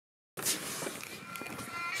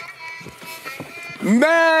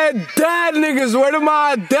Man, dad niggas, where do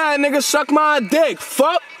my dad niggas suck my dick?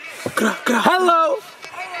 Fuck. Hello.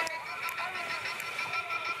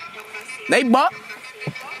 They buck.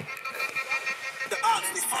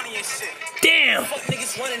 Damn!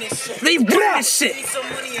 They running this shit!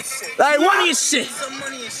 Like what? Money and shit!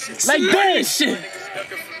 Like this shit.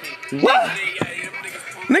 What?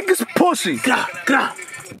 Niggas pussy. Gra, gra.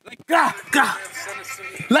 Gra, gra.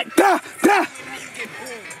 Like gra, gra.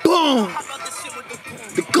 Boom.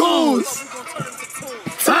 The goals.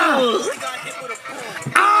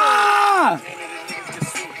 Ah.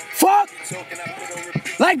 Fuck.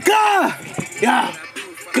 Like gra. Yeah.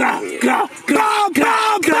 Gra, gra, gra,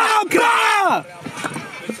 gra, gra, gra.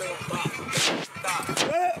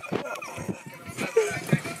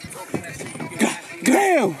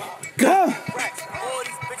 Damn. Gra.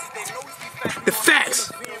 The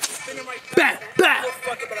facts! Back, back!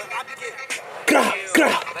 Gra, gra.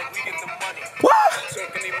 What?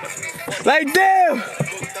 Like damn.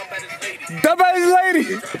 Dumb ass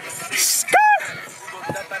lady.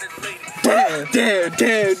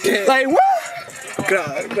 Damn. Like what?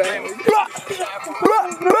 God, blah, blah,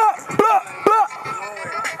 blah, blah, blah.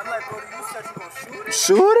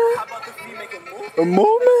 Shooter? A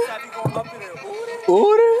movement?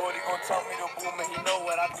 Order?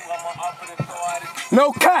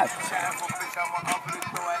 No cap.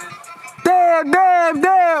 Damn.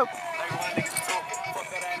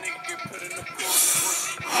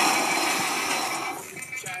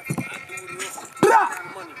 Blah.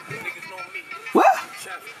 What?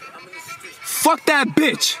 Fuck that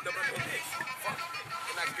bitch.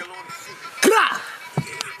 Blah.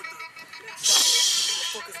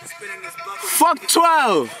 Fuck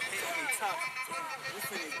 12.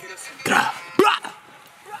 Blah.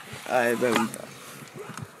 Alright, then.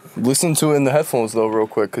 Listen to it in the headphones though real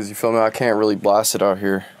quick, because you feel me, I can't really blast it out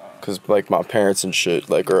here because like my parents and shit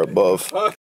like are above.